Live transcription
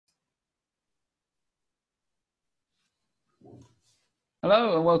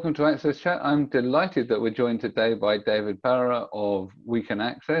Hello and welcome to AXSChat. I'm delighted that we're joined today by David Bara of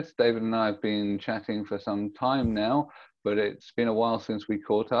WeCanAcces. David and I have been chatting for some time now, but it's been a while since we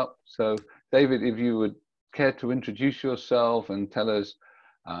caught up. So, David, if you would care to introduce yourself and tell us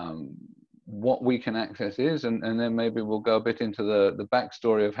what WeCanAcces is, and then maybe we'll go a bit into the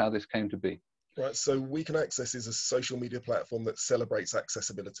backstory of how this came to be. Right, so WeCanAcces is a social media platform that celebrates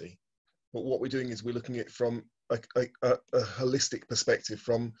accessibility. But what we're doing is we're looking at it from a holistic perspective,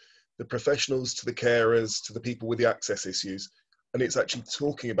 from the professionals to the carers to the people with the access issues. And it's actually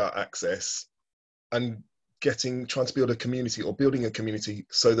talking about access and trying to build a community or building a community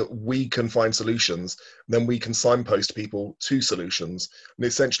so that we can find solutions. Then we can signpost people to solutions. And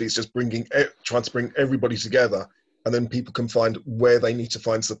essentially it's just trying to bring everybody together, and then people can find where they need to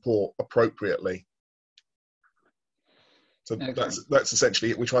find support appropriately. So that's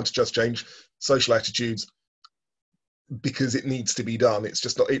essentially it. We're trying to just change social attitudes because it needs to be done.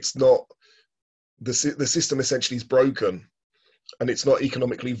 It's not the system essentially is broken and it's not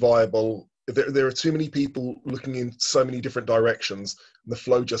economically viable. There are too many people looking in so many different directions, and the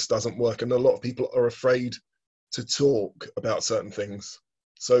flow just doesn't work. And a lot of people are afraid to talk about certain things.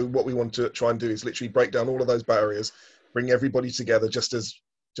 So what we want to try and do is literally break down all of those barriers, bring everybody together just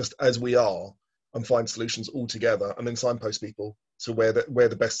as we are, and find solutions all together, and then signpost people to where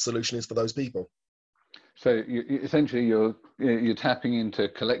the best solution is for those people. So essentially, you're tapping into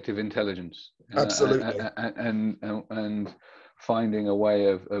collective intelligence, Absolutely, and finding a way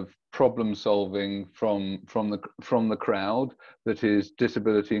of problem solving from the crowd that is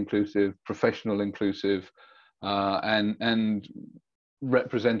disability inclusive, professional inclusive, and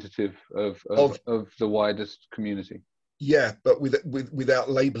representative of the widest community. Yeah, but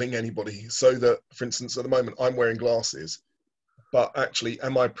without labeling anybody. So that, for instance, at the moment I'm wearing glasses, but actually,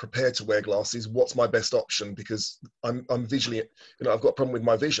 am I prepared to wear glasses? What's my best option? Because I'm visually, I've got a problem with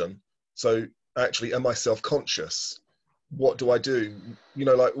my vision. So actually, am I self-conscious? What do I do?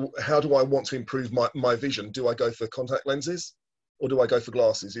 How do I want to improve my vision? Do I go for contact lenses, or do I go for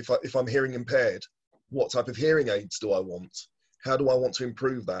glasses? If I'm hearing impaired, what type of hearing aids do I want? How do I want to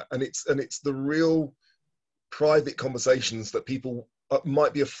improve that? And it's the real private conversations that people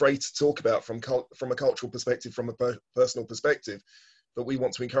might be afraid to talk about from a cultural perspective, from a personal perspective, that we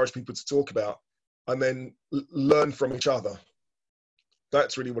want to encourage people to talk about and then learn from each other.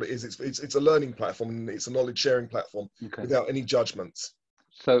 That's really what it is. It's a learning platform, and it's a knowledge sharing platform, okay, without any judgments.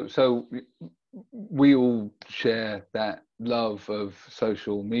 So we all share that love of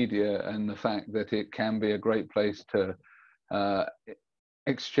social media and the fact that it can be a great place to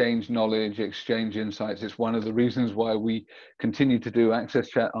exchange knowledge, exchange insights. It's one of the reasons why we continue to do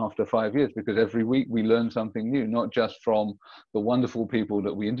AXSChat after 5 years, because every week we learn something new, not just from the wonderful people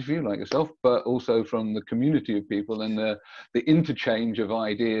that we interview like yourself, but also from the community of people and the interchange of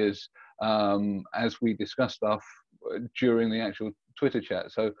ideas as we discuss stuff during the actual Twitter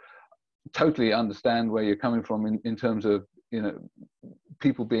chat. So totally understand where you're coming from in terms of,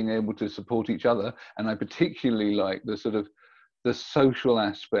 people being able to support each other. And I particularly like the social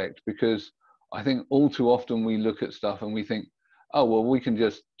aspect, because I think all too often we look at stuff and we think, oh, well, we can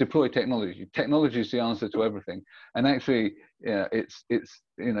just deploy technology. Technology is the answer to everything. And actually, it's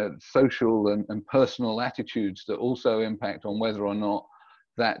social and personal attitudes that also impact on whether or not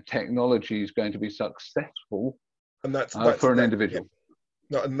that technology is going to be successful, and that's for an individual.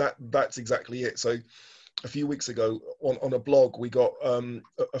 Yeah. No, and that's exactly it. So a few weeks ago on a blog, we got a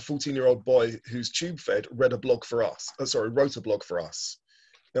 14-year-old boy who's tube fed wrote a blog for us.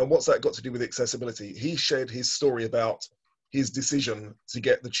 Now, what's that got to do with accessibility? He shared his story about his decision to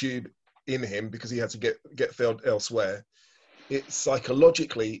get the tube in him because he had to get fed elsewhere.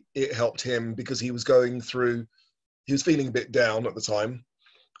 Psychologically, it helped him because he was feeling a bit down at the time,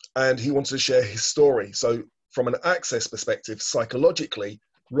 and he wanted to share his story. So from an access perspective, psychologically,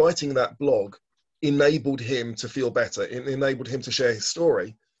 writing that blog enabled him to feel better. It enabled him to share his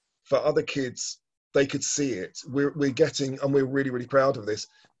story. For other kids, they could see it. We're getting, and we're really, really proud of this,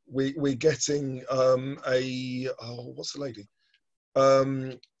 we're getting what's the lady?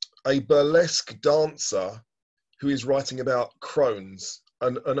 A burlesque dancer who is writing about Crohn's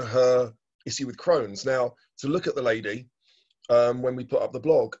and her issue with Crohn's. Now, to look at the lady, when we put up the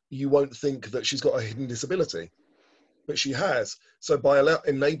blog, you won't think that she's got a hidden disability, but she has. So by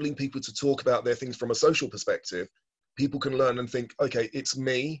enabling people to talk about their things from a social perspective, people can learn and think, okay, it's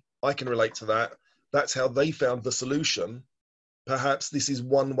me, I can relate to that. That's how they found the solution. Perhaps this is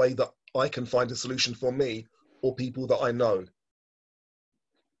one way that I can find a solution for me or people that I know.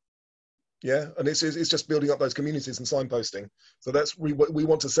 Yeah, and it's just building up those communities and signposting. So we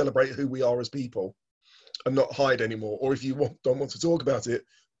want to celebrate who we are as people. and not hide anymore. Or if you don't want to talk about it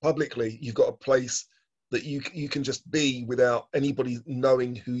publicly, you've got a place that you can just be without anybody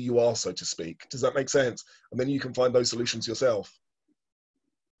knowing who you are, so to speak. Does that make sense? And then you can find those solutions yourself.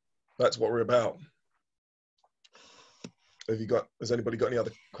 That's what we're about. Has anybody got any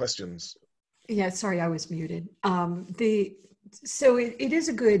other questions? Yeah, sorry, I was muted. So it is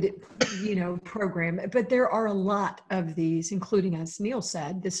a good, program, but there are a lot of these, including, as Neil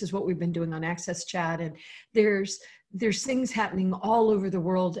said, this is what we've been doing on AXSChat, and there's things happening all over the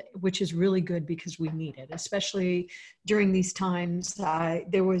world, which is really good because we need it, especially during these times.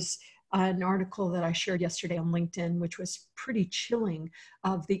 There was an article that I shared yesterday on LinkedIn, which was pretty chilling,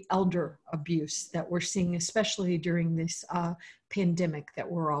 of the elder abuse that we're seeing, especially during this pandemic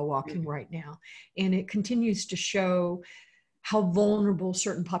that we're all walking right now. And it continues to show how vulnerable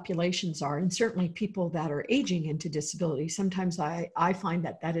certain populations are, and certainly people that are aging into disability. Sometimes I find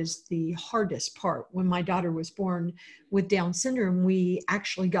that is the hardest part. When my daughter was born with Down syndrome, we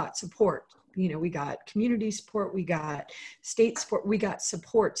actually got support. We got community support, we got state support, we got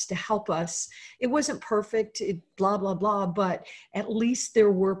supports to help us. It wasn't perfect, blah, blah, blah, but at least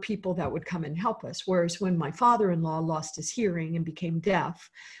there were people that would come and help us. Whereas when my father-in-law lost his hearing and became deaf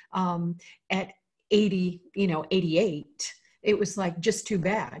at 88, it was like just too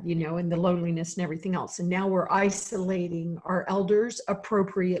bad, and the loneliness and everything else. And now we're isolating our elders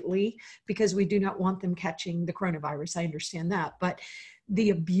appropriately because we do not want them catching the coronavirus. I understand that. But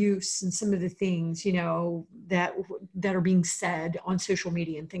the abuse and some of the things, that are being said on social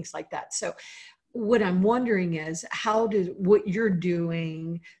media and things like that. So what I'm wondering is, how does what you're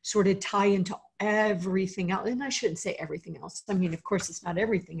doing sort of tie into everything else? And I shouldn't say everything else. I mean, of course, it's not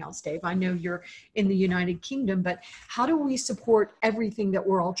everything else, Dave. I know you're in the United Kingdom, but how do we support everything that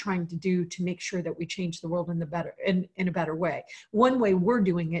we're all trying to do to make sure that we change the world in a better way? One way we're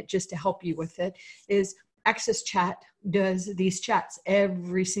doing it, just to help you with it, is AXSChat does these chats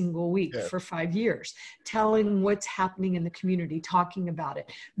every single week for 5 years, telling what's happening in the community, talking about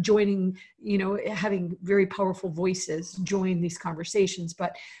it, joining, having very powerful voices join these conversations.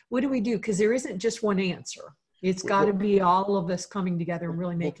 But what do we do? Because there isn't just one answer. It's got to be all of us coming together and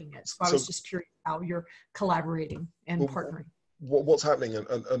really making it. So I was just curious how you're collaborating and partnering. What's happening, and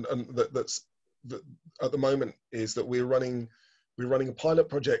that's at the moment, is that we're running a pilot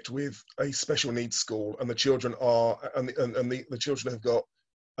project with a special needs school, and the children the children have got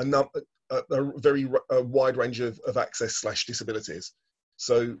a very wide range of access/disabilities.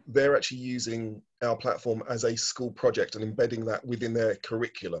 So they're actually using our platform as a school project and embedding that within their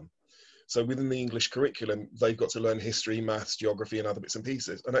curriculum. So within the English curriculum, they've got to learn history, maths, geography, and other bits and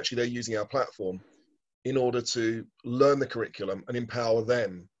pieces. And actually, they're using our platform in order to learn the curriculum and empower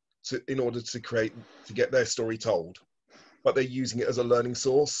them in order to get their story told. But they're using it as a learning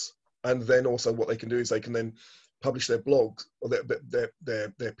source. And then also what they can do is they can then publish their blogs or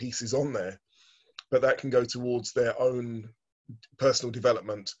their pieces on there. But that can go towards their own personal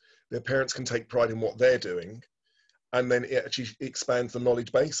development. Their parents can take pride in what they're doing. And then it actually expands the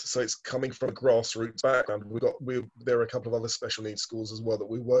knowledge base. So it's coming from a grassroots background. There are a couple of other special needs schools as well that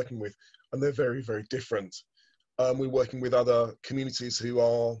we're working with, and they're very, very different. We're working with other communities who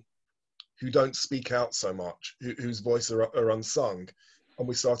don't speak out so much, whose voices are unsung, and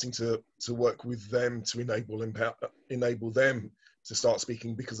we're starting to work with them to enable them to start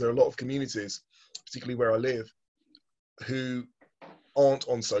speaking, because there are a lot of communities, particularly where I live, who aren't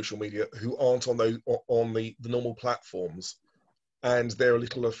on social media, who aren't on the normal platforms, and they're a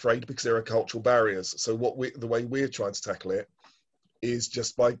little afraid because there are cultural barriers. So the way we're trying to tackle it is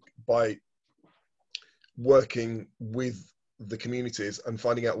just by working with the communities and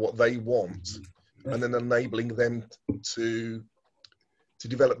finding out what they want, and then enabling them to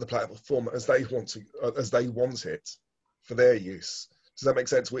develop the platform as they want it for their use. Does that make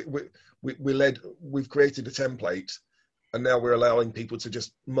sense? We've created a template, and now we're allowing people to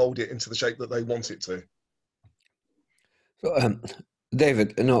just mold it into the shape that they want it to. So,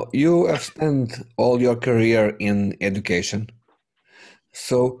 David, you have spent all your career in education.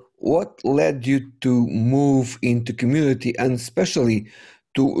 So what led you to move into community, and especially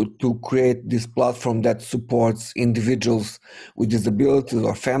to create this platform that supports individuals with disabilities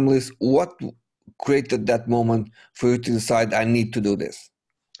or families? What created that moment for you to decide, I need to do this?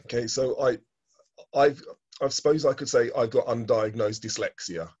 Okay, so I suppose I could say I got undiagnosed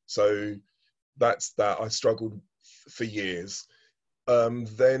dyslexia. So that's that. I struggled for years.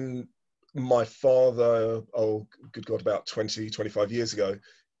 Then my father, oh good God, about 25 years ago,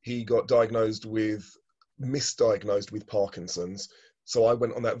 he got misdiagnosed with Parkinson's. So I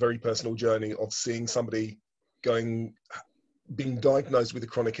went on that very personal journey of seeing somebody going being diagnosed with a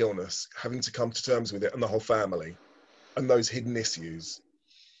chronic illness, having to come to terms with it and the whole family and those hidden issues.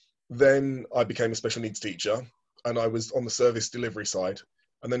 Then I became a special needs teacher and I was on the service delivery side.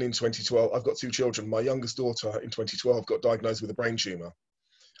 And then in 2012, I've got 2 children. My youngest daughter in 2012 got diagnosed with a brain tumor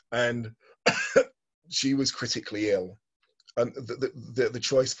and she was critically ill. And the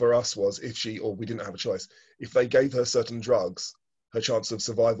choice for us was we didn't have a choice. If they gave her certain drugs, her chance of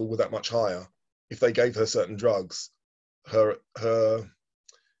survival was that much higher. If they gave her certain drugs,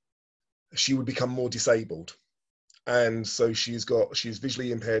 she would become more disabled. And so she's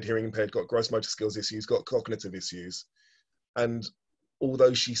visually impaired, hearing impaired, got gross motor skills issues, got cognitive issues. And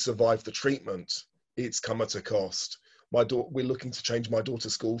although she survived the treatment, it's come at a cost. We're looking to change my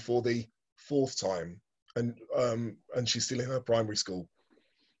daughter's school for the 4th time. And she's still in her primary school.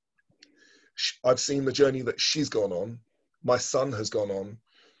 I've seen the journey that she's gone on. My son has gone on.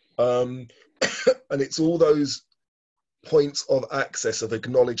 And it's all those points of access, of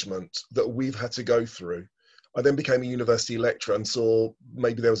acknowledgement that we've had to go through. I then became a university lecturer and saw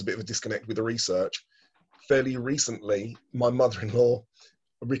maybe there was a bit of a disconnect with the research. Fairly recently, my mother-in-law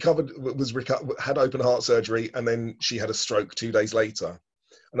had open heart surgery, and then she had a stroke 2 days later.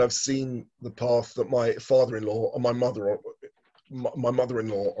 And I've seen the path that my father-in-law and my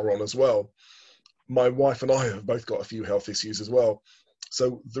mother-in-law are on as well. My wife and I have both got a few health issues as well.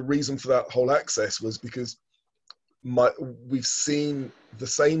 So the reason for that whole access was because we've seen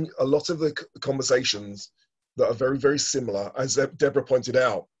a lot of the conversations that are very, very similar, as Debra pointed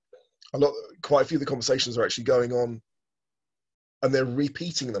out. Quite a few of the conversations are actually going on and they're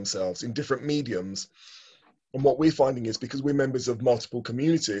repeating themselves in different mediums. And what we're finding is, because we're members of multiple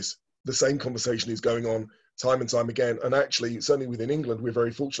communities, the same conversation is going on time and time again. And actually, certainly within England, we're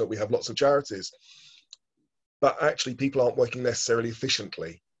very fortunate. We have lots of charities, but actually people aren't working necessarily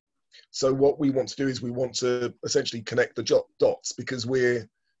efficiently. So what we want to do is we want to essentially connect the dots, because we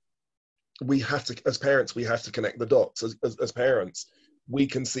have to, as parents, we have to connect the dots. As parents, we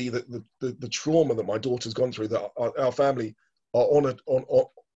can see that the trauma that my daughter's gone through, that our family are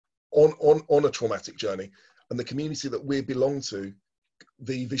on a traumatic journey. And the community that we belong to,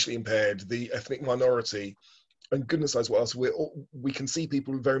 the visually impaired, the ethnic minority, and goodness knows what else, we can see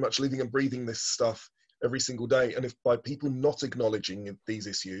people very much living and breathing this stuff every single day. And if by people not acknowledging these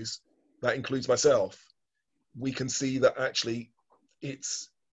issues, that includes myself, we can see that actually it's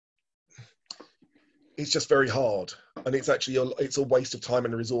just very hard. And it's actually it's a waste of time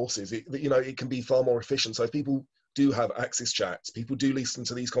and resources. It can be far more efficient. So if people do have access chats, people do listen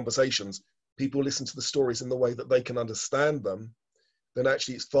to these conversations, people listen to the stories in the way that they can understand them, then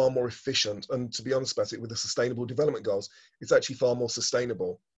actually it's far more efficient. And to be honest about it, with the Sustainable Development Goals, it's actually far more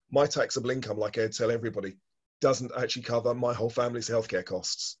sustainable. My taxable income, like I tell everybody, doesn't actually cover my whole family's healthcare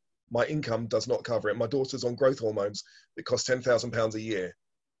costs. My income does not cover it. My daughter's on growth hormones that cost £10,000 a year.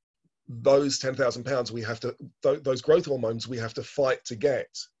 Those £10,000 those growth hormones we have to fight to get.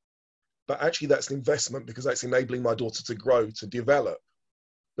 But actually that's an investment, because that's enabling my daughter to grow, to develop.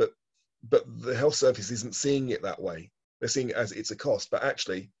 But the health service isn't seeing it that way. They're seeing it as it's a cost. But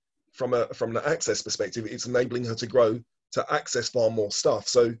actually, from an access perspective, it's enabling her to grow, to access far more stuff.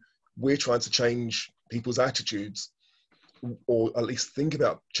 So we're trying to change people's attitudes, or at least think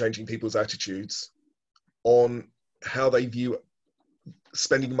about changing people's attitudes on how they view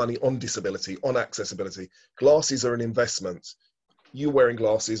spending money on disability, on accessibility. Glasses are an investment. You wearing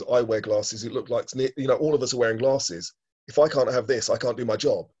glasses, I wear glasses. It looks like, all of us are wearing glasses. If I can't have this, I can't do my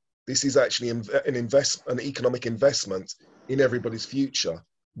job. This is actually an economic investment in everybody's future.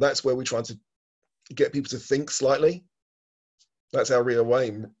 That's where we're trying to get people to think slightly. That's our real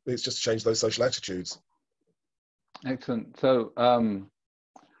aim. It's just to change those social attitudes. Excellent. So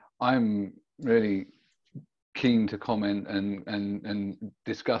I'm really keen to comment and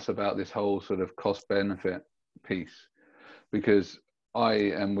discuss about this whole sort of cost benefit piece, because I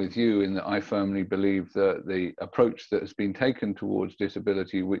am with you in that I firmly believe that the approach that has been taken towards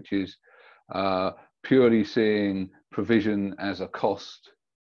disability, which is purely seeing provision as a cost,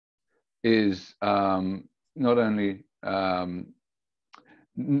 is not only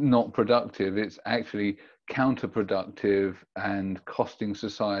not productive, it's actually counterproductive and costing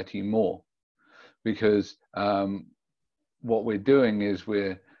society more. Because what we're doing is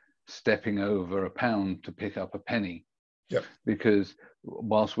we're stepping over a pound to pick up a penny. Yep. Because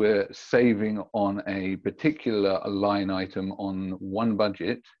whilst we're saving on a particular line item on one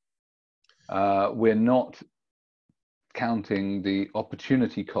budget, we're not counting the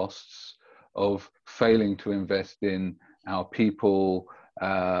opportunity costs of failing to invest in our people,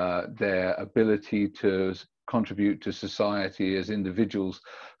 their ability to contribute to society as individuals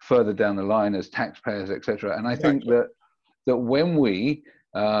further down the line as taxpayers, etc. And I think that that when we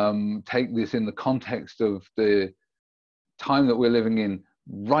take this in the context of the time that we're living in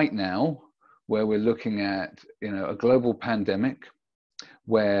right now, where we're looking at, you know, a global pandemic,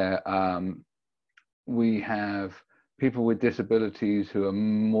 where we have people with disabilities who are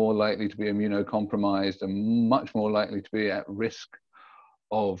more likely to be immunocompromised and much more likely to be at risk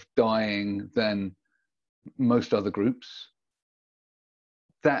of dying than most other groups.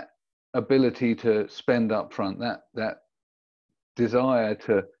 That ability to spend up front, that desire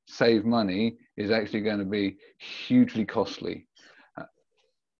to save money is actually going to be hugely costly.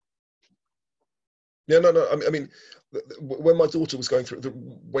 Yeah, no. I mean, when my daughter was going through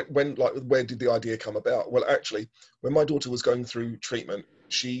where did the idea come about? Well, actually, when my daughter was going through treatment,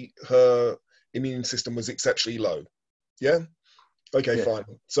 her immune system was exceptionally low. Yeah. Okay, Yeah. fine.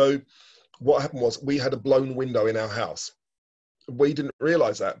 So what happened was we had a blown window in our house. We didn't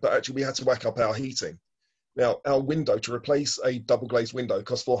realize that, but actually we had to whack up our heating. Now, our window, to replace a double glazed window,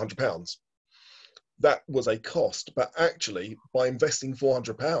 cost £400. That was a cost, but actually by investing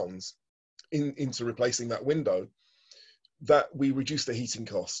 £400 into replacing that window, that we reduced the heating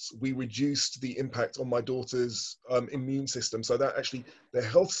costs. We reduced the impact on my daughter's immune system, so that actually the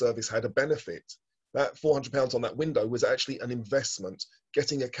health service had a benefit. That £400 on that window was actually an investment.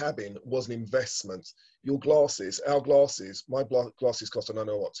 Getting a cabin was an investment. Your glasses, our glasses, my glasses cost, I don't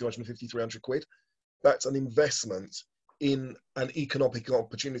know what, 250, 300 quid. That's an investment in an economic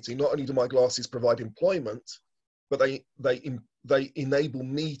opportunity. Not only do my glasses provide employment, but they enable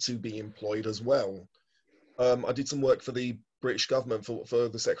me to be employed as well. I did some work for the British government for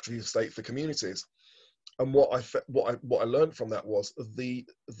the Secretary of State for Communities. And what I learned from that was the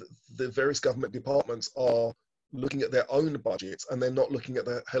various government departments are looking at their own budgets, and they're not looking at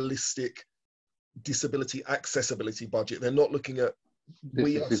the holistic disability accessibility budget. They're not looking at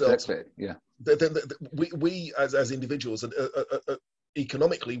we ourselves. Exactly, yeah. We as individuals,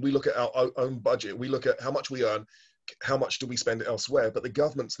 economically, we look at our own budget. We look at how much we earn, how much do we spend elsewhere. But the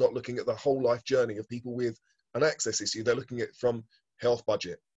government's not looking at the whole life journey of people with an access issue. They're looking at it from health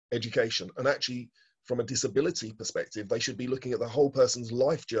budget, education, and actually from a disability perspective, they should be looking at the whole person's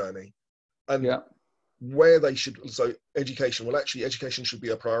life journey and where they should. So education, well, actually education should be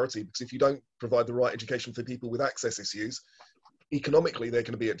a priority, because if you don't provide the right education for people with access issues, economically, they're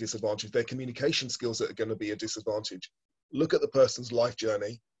going to be at disadvantage. Their communication skills are going to be a disadvantage. Look at the person's life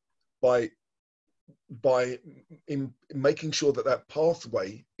journey by making sure that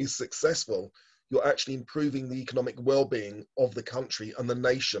pathway is successful. You're actually improving the economic well-being of the country and the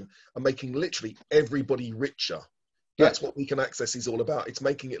nation, and making literally everybody richer. That's what WeCanAcces is all about. It's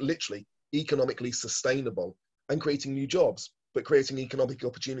making it literally economically sustainable and creating new jobs, but creating economic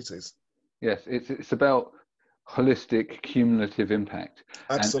opportunities. Yes, it's about holistic cumulative impact.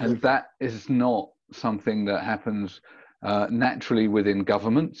 Absolutely. And that is not something that happens naturally within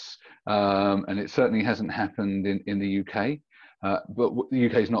governments, and it certainly hasn't happened in the UK, but the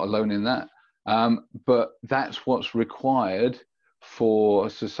UK is not alone in that. But that's what's required for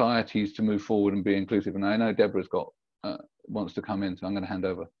societies to move forward and be inclusive. And I know Debra's wants to come in, so I'm going to hand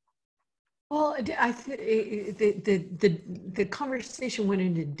over. Well, I think the conversation went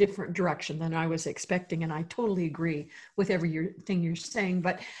in a different direction than I was expecting, and I totally agree with everything you're saying.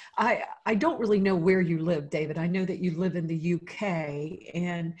 But I don't really know where you live, David. I know that you live in the UK,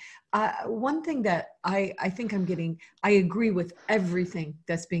 and one thing that I think I agree with everything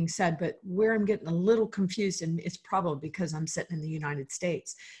that's being said, but where I'm getting a little confused, and it's probably because I'm sitting in the United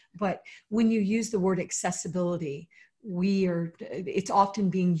States, but when you use the word accessibility, it's often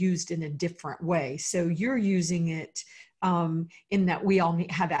being used in a different way. So you're using it in that we all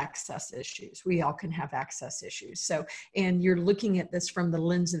have access issues. We all can have access issues. So, and you're looking at this from the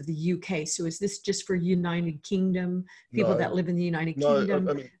lens of the UK. So is this just for United Kingdom, people that live in the United Kingdom?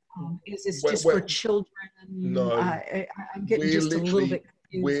 I mean, is this just for children? No. I'm getting just a little bit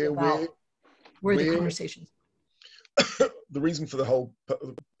confused about where the conversation's going. The reason for the whole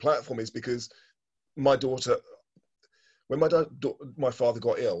platform is because my daughter, when my father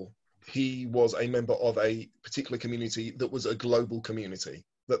got ill, he was a member of a particular community that was a global community,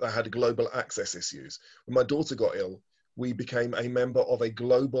 that had global access issues. When my daughter got ill, we became a member of a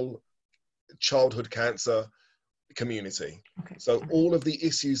global childhood cancer community. Okay. So all of the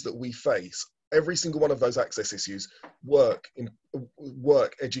issues that we face, every single one of those access issues, work,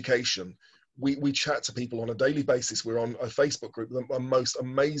 education, we chat to people on a daily basis. We're on a Facebook group, the most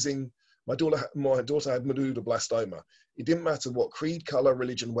amazing. My daughter had medulloblastoma. It didn't matter what creed, color,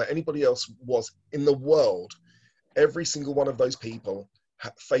 religion, where anybody else was in the world. Every single one of those people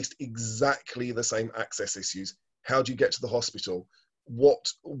faced exactly the same access issues. How do you get to the hospital?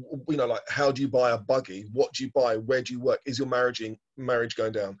 like how do you buy a buggy? What do you buy? Where do you work? Is your marriage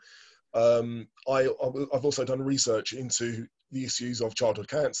going down? I've also done research into the issues of childhood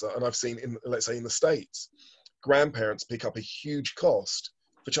cancer, and I've seen let's say in the States, grandparents pick up a huge cost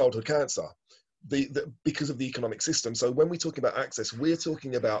for childhood cancer because of the economic system. So when we're talking about access, we're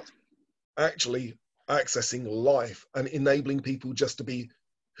talking about actually accessing life and enabling people just to be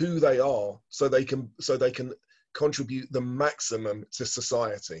who they are, so they can contribute the maximum to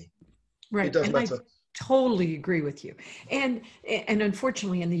society. Right. It doesn't matter. Totally agree with you. And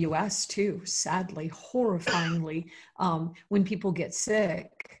unfortunately in the US too, sadly, horrifyingly, when people get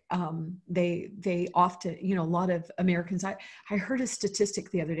sick, they often, a lot of Americans, I heard a statistic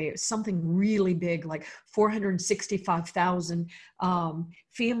the other day, it was something really big, like 465,000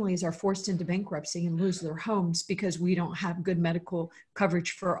 families are forced into bankruptcy and lose their homes because we don't have good medical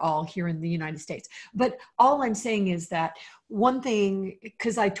coverage for all here in the United States. But all I'm saying is that one thing,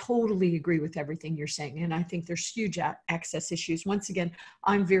 because I totally agree with everything you're saying, and I think there's huge access issues. Once again,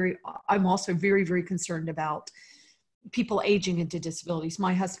 I'm also very, very concerned about people aging into disabilities.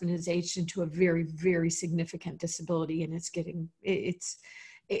 My husband has aged into a very, very significant disability, and it's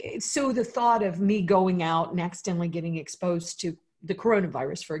so the thought of me going out and accidentally getting exposed to the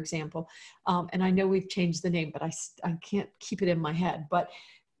coronavirus, for example, and I know we've changed the name, but I can't keep it in my head. But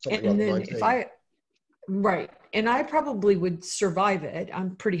Something and like then 19. Right. And I probably would survive it.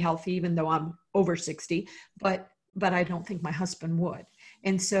 I'm pretty healthy, even though I'm over 60, but I don't think my husband would.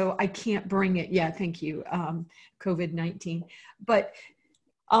 And so I can't bring it. Yeah. Thank you. COVID-19, but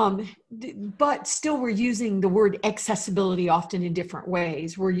still we're using the word accessibility often in different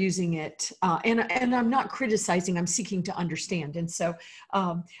ways. We're using it, and I'm not criticizing, I'm seeking to understand. And so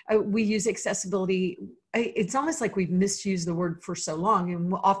we use accessibility. It's almost like we've misused the word for so long.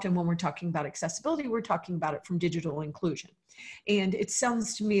 And often when we're talking about accessibility, we're talking about it from digital inclusion. And it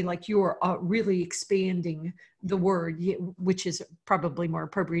sounds to me like you're really expanding the word, which is probably more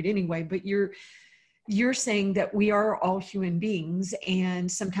appropriate anyway, but you're saying that we are all human beings and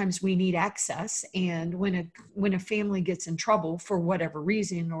sometimes we need access. And when a family gets in trouble for whatever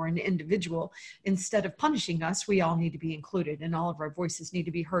reason, or an individual, instead of punishing us, we all need to be included and all of our voices need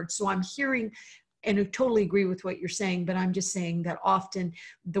to be heard. So I'm hearing, and I totally agree with what you're saying, but I'm just saying that often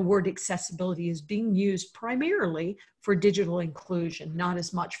the word accessibility is being used primarily for digital inclusion, not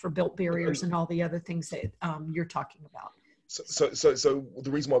as much for built barriers and all the other things that you're talking about. So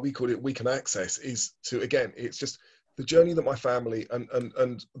the reason why we call it WeCanAcces is to, again, it's just the journey that my family and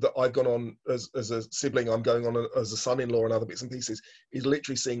that I've gone on as a sibling, I'm going on as a son-in-law and other bits and pieces, is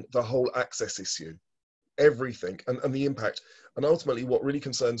literally seeing the whole access issue, everything, and the impact. And ultimately what really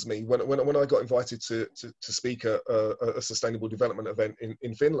concerns me, when I got invited to speak at a sustainable development event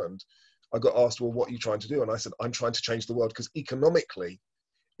in Finland, I got asked, well, what are you trying to do? And I said, I'm trying to change the world, because economically,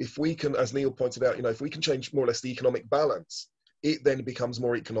 if we can, as Neil pointed out, if we can change more or less the economic balance, it then becomes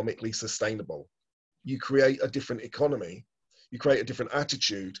more economically sustainable. You create a different economy, you create a different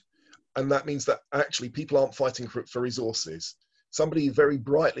attitude, and that means that actually people aren't fighting for resources. Somebody very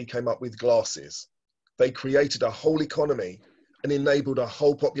brightly came up with glasses. They created a whole economy and enabled a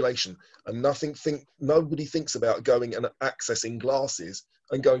whole population, and nobody thinks about going and accessing glasses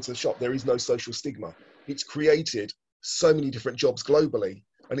and going to the shop. There is no social stigma. It's created so many different jobs globally,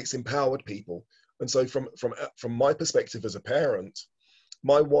 and it's empowered people. And so from my perspective as a parent,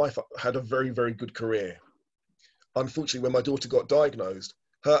 my wife had a very, very good career. Unfortunately, when my daughter got diagnosed,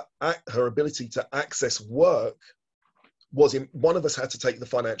 her ability to access work one of us had to take the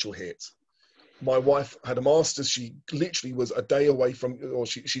financial hit. My wife had a master's. She literally was a day away from, or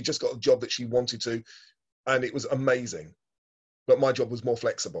she just got a job that she wanted to, and it was amazing. But my job was more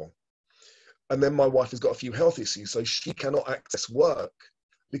flexible. And then my wife has got a few health issues, so she cannot access work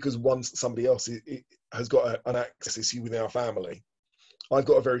because somebody else has got an access issue within our family. I've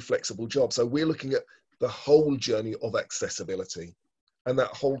got a very flexible job. So we're looking at the whole journey of accessibility and that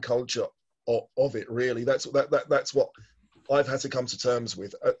whole culture of it, really. That's what I've had to come to terms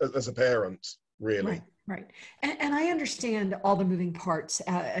with as a parent, really. Right. And I understand all the moving parts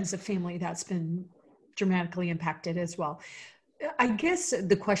as a family that's been dramatically impacted as well. I guess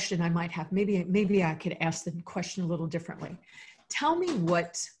the question I might have, maybe I could ask the question a little differently. Tell me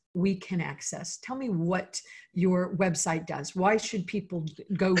what WeCanAcces. Tell me what your website does. Why should people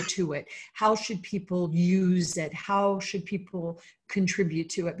go to it? How should people use it? How should people contribute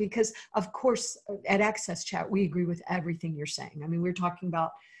to it? Because of course, at AXSChat, we agree with everything you're saying. I mean, we're talking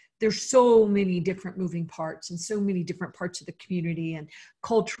about there's so many different moving parts and so many different parts of the community and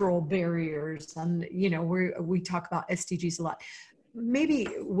cultural barriers. And, we talk about SDGs a lot. maybe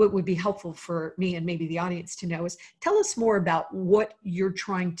what would be helpful for me and maybe the audience to know is, tell us more about what you're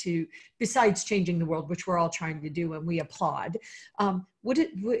trying to, besides changing the world, which we're all trying to do and we applaud.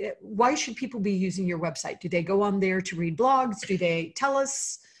 Why should people be using your website? Do they go on there to read blogs? Do they tell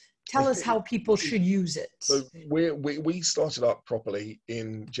us how people should use it? So we started up properly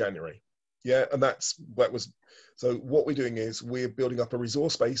in January. Yeah, and so what we're doing is we're building up a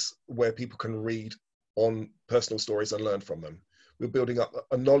resource base where people can read on personal stories and learn from them. We're building up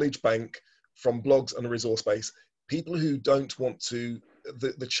a knowledge bank from blogs and a resource base. People who don't want to,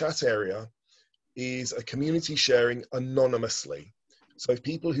 the chat area is a community sharing anonymously. So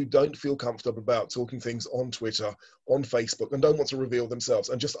people who don't feel comfortable about talking things on Twitter, on Facebook, and don't want to reveal themselves,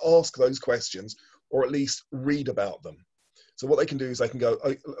 and just ask those questions, or at least read about them. So what they can do is they can go,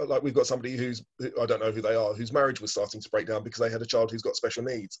 like we've got somebody I don't know who they are, whose marriage was starting to break down because they had a child who's got special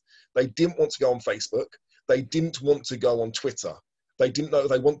needs. They didn't want to go on Facebook. They didn't want to go on Twitter. They didn't know,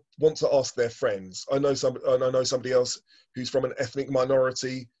 they want to ask their friends. I know somebody else who's from an ethnic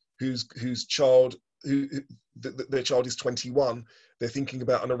minority, whose child, their child is 21. They're thinking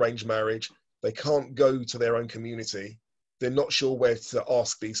about an arranged marriage. They can't go to their own community. They're not sure where to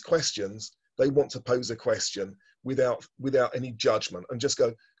ask these questions. They want to pose a question without any judgment and just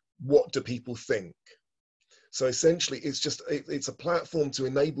go, what do people think? So essentially it's a platform to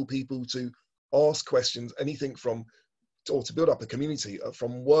enable people to ask questions, anything or to build up a community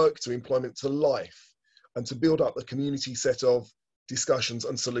from work to employment to life, and to build up a community set of discussions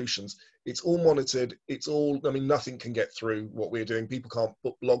and solutions. It's all monitored. Nothing can get through what we're doing. People can't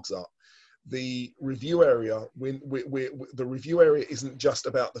put blogs up. The review area, the review area isn't just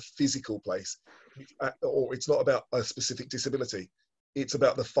about the physical place, or it's not about a specific disability. It's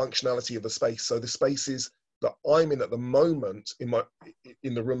about the functionality of the space. So the spaces that I'm in at the moment,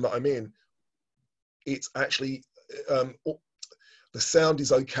 in the room that I'm in, it's actually the sound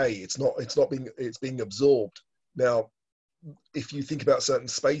is okay. It's being absorbed. Now, if you think about certain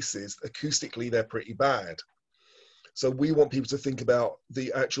spaces, acoustically they're pretty bad. So we want people to think about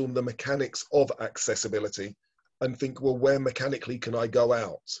the mechanics of accessibility and think, well, where mechanically can I go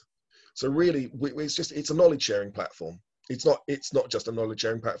out? So really, it's a knowledge sharing platform. It's not just a knowledge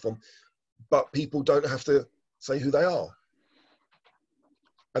sharing platform, but people don't have to say who they are.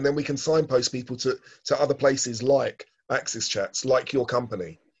 And then we can signpost people to other places like AXSChat, like your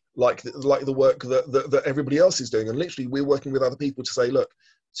company, like the work that everybody else is doing. And literally we're working with other people to say, look,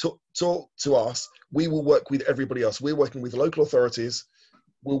 talk to us. We will work with everybody else. We're working with local authorities.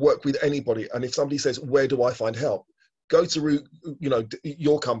 We'll work with anybody. And if somebody says, where do I find help? Go to,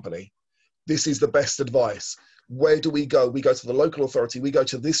 your company. This is the best advice. Where do we go? We go to the local authority. We go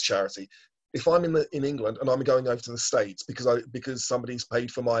to this charity. If I'm in England and I'm going over to the States because somebody's paid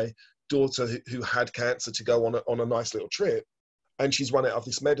for my daughter who had cancer to go on a nice little trip, and she's run out of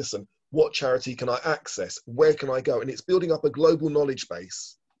this medicine, what charity can I access? Where can I go? And it's building up a global knowledge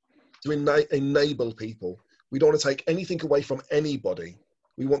base to enable people. We don't want to take anything away from anybody.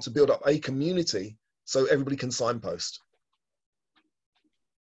 We want to build up a community so everybody can signpost.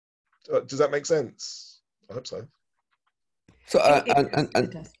 Does that make sense? I hope so. So,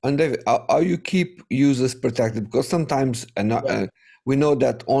 and David, how you keep users protected? Because sometimes we know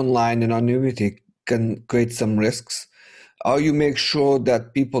that online anonymity can create some risks. How you make sure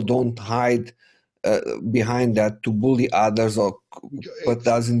that people don't hide behind that to bully others or put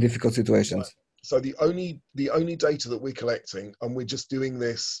us in difficult situations? Right. So the only data that we're collecting, and we're just doing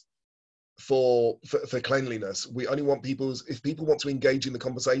this for cleanliness, we only want if people want to engage in the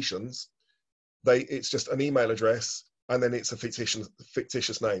conversations, it's just an email address, and then it's a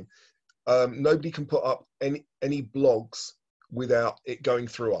fictitious name. Nobody can put up any blogs without it going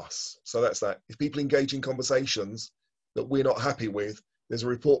through us. So that's that. If people engage in conversations that we're not happy with, there's a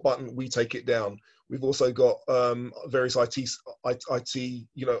report button, we take it down. We've also got various IT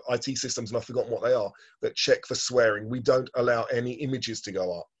systems, and I've forgotten what they are, that check for swearing. We don't allow any images to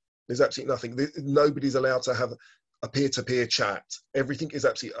go up. There's absolutely nothing. Nobody's allowed to have a peer-to-peer chat. Everything is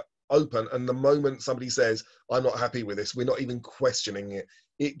absolutely open, and the moment somebody says, I'm not happy with this, we're not even questioning it.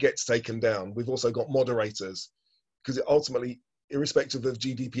 It gets taken down. We've also got moderators, because ultimately, irrespective of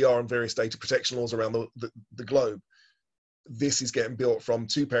GDPR and various data protection laws around the globe, this is getting built from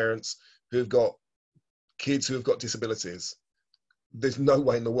two parents who've got kids who have got disabilities. There's no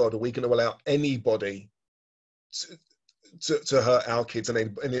way in the world are we going to allow anybody to hurt our kids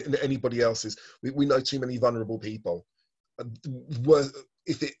and anybody else's. We know too many vulnerable people.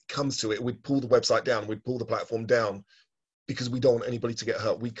 If it comes to it, we'd pull the website down, we'd pull the platform down, because we don't want anybody to get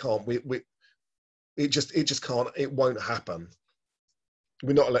hurt. We can't. It just can't. It won't happen.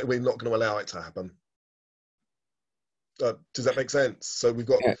 We're not going to allow it to happen. Does that make sense? So we've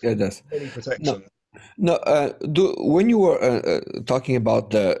got Yeah, it does. many No, protections. no. When you were talking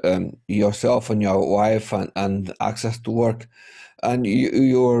about yourself and your wife and access to work, and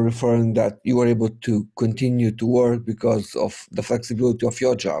you were referring that you were able to continue to work because of the flexibility of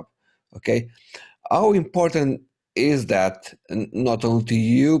your job. Okay, how important is that, not only to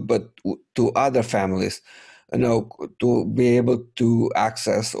you but to other families, to be able to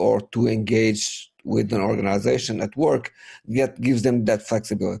access or to engage with an organization at work that gives them that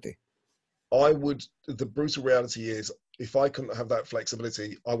flexibility? The brutal reality is, if I couldn't have that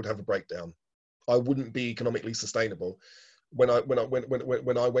flexibility, I would have a breakdown. I wouldn't be economically sustainable. When I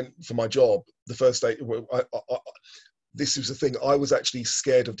went for my job, the first day, this was the thing. I was actually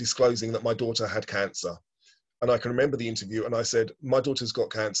scared of disclosing that my daughter had cancer. And I can remember the interview, and I said, my daughter's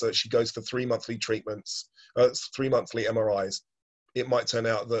got cancer. She goes for 3 monthly treatments, 3 monthly MRIs. It might turn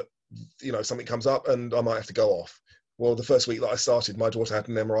out that, something comes up and I might have to go off. Well, the first week that I started, my daughter had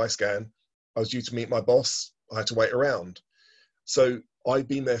an MRI scan. I was due to meet my boss. I had to wait around. So I've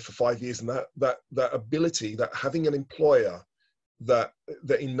been there for 5 years, and that ability, that having an employer that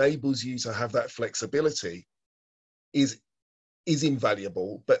enables you to have that flexibility is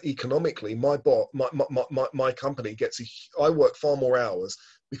invaluable. But economically, my company I work far more hours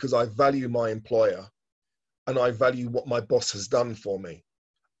because I value my employer and I value what my boss has done for me.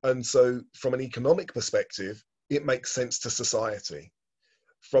 And so from an economic perspective, it makes sense to society.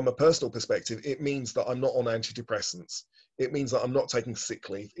 From a personal perspective, it means that I'm not on antidepressants. It means that I'm not taking sick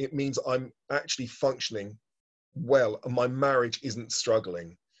leave. It means I'm actually functioning well and my marriage isn't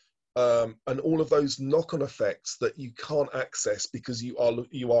struggling. And all of those knock-on effects that you can't access because you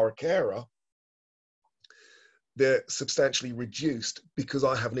are a carer, they're substantially reduced because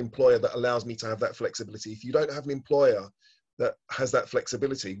I have an employer that allows me to have that flexibility. If you don't have an employer that has that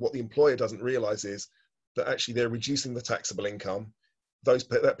flexibility, what the employer doesn't realize is that actually they're reducing the taxable income.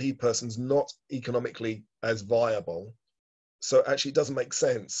 That person's not economically as viable. So actually it doesn't make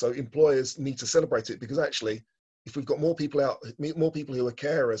sense. So employers need to celebrate it, because actually, if we've got more people who are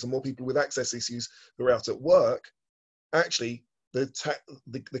carers and more people with access issues who are out at work, actually the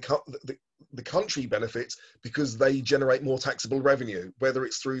country benefits because they generate more taxable revenue, whether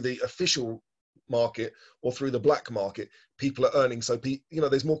it's through the official market or through the black market. People are earning, so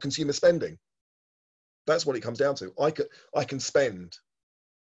there's more consumer spending. That's what it comes down to. I can spend.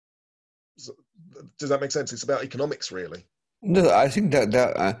 Does that make sense? It's about economics, really. No, I think that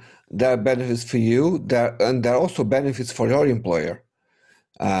there are benefits for you, and there are also benefits for your employer,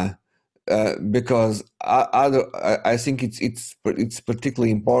 because I think it's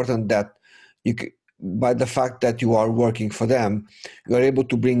particularly important that by the fact that you are working for them, you are able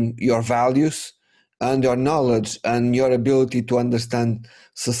to bring your values and your knowledge and your ability to understand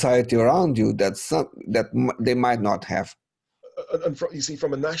society around you that they might not have. And you see,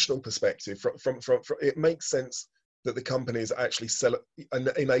 from a national perspective, from it makes sense that the companies actually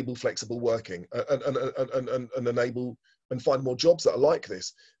enable flexible working and enable and find more jobs that are like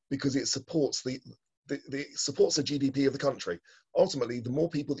this, because it supports the GDP of the country. Ultimately, the more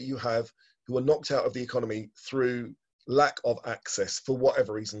people that you have who are knocked out of the economy through lack of access for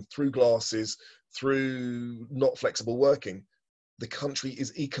whatever reason, through glasses, through not flexible working, the country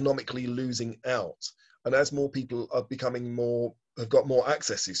is economically losing out. And as more people are have got more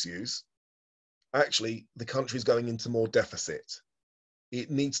access issues, actually the country is going into more deficit. It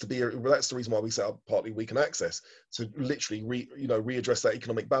needs to be, that's the reason why we set up partly WeCanAcces, to literally readdress that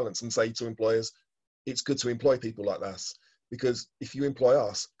economic balance and say to employers, it's good to employ people like us, because if you employ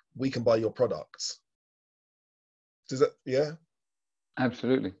us, we can buy your products. Does that, yeah?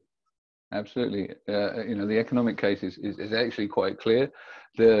 Absolutely. The economic case is actually quite clear.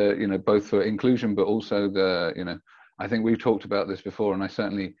 Both for inclusion, but also I think we've talked about this before, and I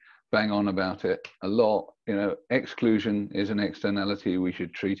certainly bang on about it a lot. Exclusion is an externality. We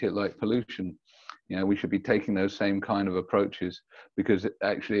should treat it like pollution. We should be taking those same kind of approaches, because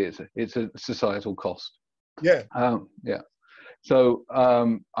actually it's a societal cost. Yeah. So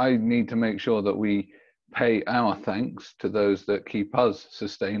I need to make sure that we pay our thanks to those that keep us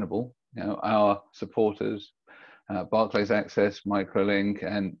sustainable. Our supporters, Barclays Access, Microlink,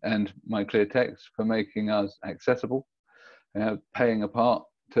 and MyClearText for making us accessible, paying a part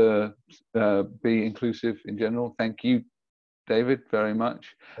to be inclusive in general. Thank you, David, very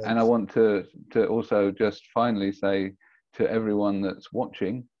much. Thanks. And I want to also just finally say to everyone that's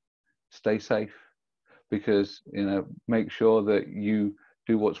watching, stay safe, because make sure that you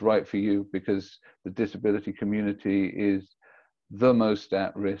do what's right for you, because the disability community is the most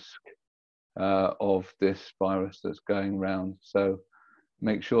at risk of this virus that's going around. So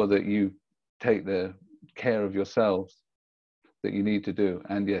make sure that you take the care of yourselves that you need to do.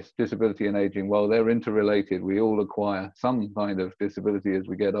 And yes, disability and aging, well, they're interrelated. We all acquire some kind of disability as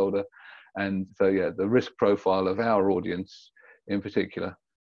we get older. And so, yeah, the risk profile of our audience in particular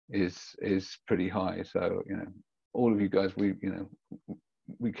is pretty high. So, you know, all of you guys,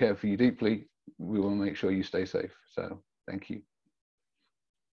 we care for you deeply. We want to make sure you stay safe. So thank you.